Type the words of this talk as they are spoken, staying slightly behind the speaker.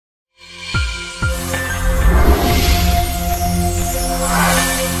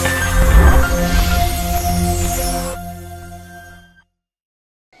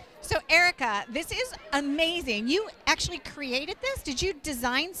Erika, this is amazing. You actually created this? Did you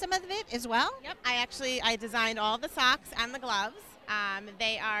design some of it as well? Yep, I designed all the socks and the gloves.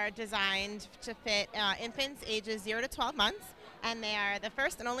 They are designed to fit infants ages 0 to 12 months, and they are the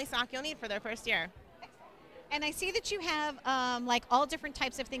first and only sock you'll need for their first year. And I see that you have like all different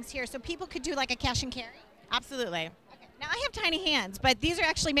types of things here, so people could do like a cash and carry? Absolutely. Okay. Now I have tiny hands, but these are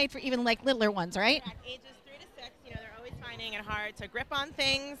actually made for even like littler ones, right? Correct. Ages 3 to 6, they're always finding it hard to grip on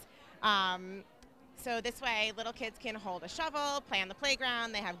things. So this way, little kids can hold a shovel, play on the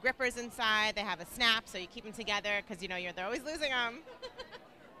playground. They have grippers inside. They have a snap, so you keep them together because they're always losing them.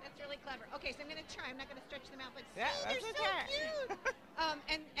 That's really clever. Okay, so I'm going to try. I'm not going to stretch them out, but Yeah, they're that's so okay.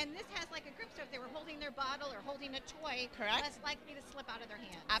 cute. And this has like a grip, so if they were holding their bottle or holding a toy, Correct. less likely to slip out of their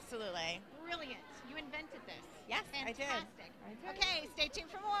hands. Absolutely. Brilliant. You invented this. Yes, Fantastic. I did. Okay, stay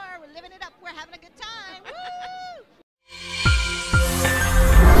tuned for more. We're living it up. We're having a good time. Woo!